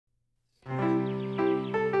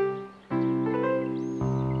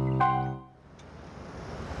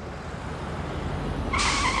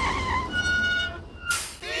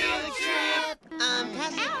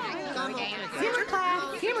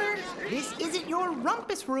your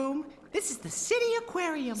rumpus room. This is the city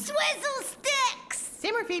aquarium. Swizzle sticks!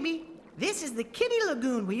 Simmer, Phoebe. This is the Kitty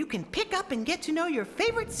Lagoon, where you can pick up and get to know your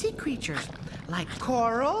favorite sea creatures, like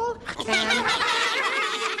coral and...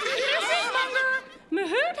 Mrs. Munger,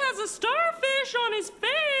 Mahout has a starfish on his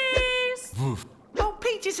face. Oh,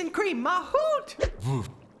 peaches and cream, Mahout!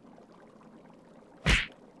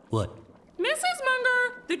 What? Mrs.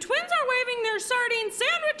 Munger, the twins are waving their sardine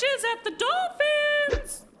sandwiches at the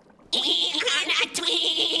dolphins. Are not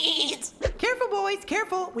twins! Careful, boys,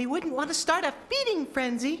 careful. We wouldn't want to start a feeding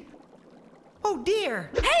frenzy. Oh, dear.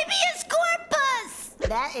 Habeas corpus!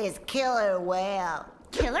 That is killer whale.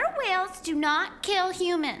 Killer whales do not kill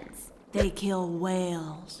humans. They kill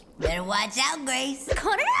whales. Better watch out, Grace.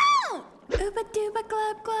 Cut it out! Ooba dooba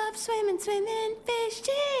glub glub, swimming, swimming, fish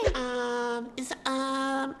tank.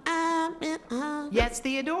 Yes,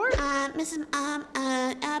 Theodore? Mrs.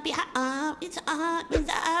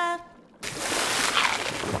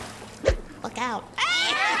 Look out.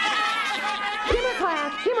 Kimmer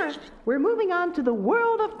class, Kimmer. We're moving on to the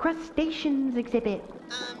World of Crustaceans exhibit.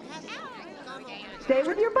 Stay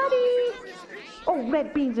with your buddy. Oh,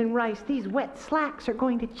 red beans and rice, these wet slacks are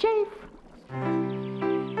going to chafe.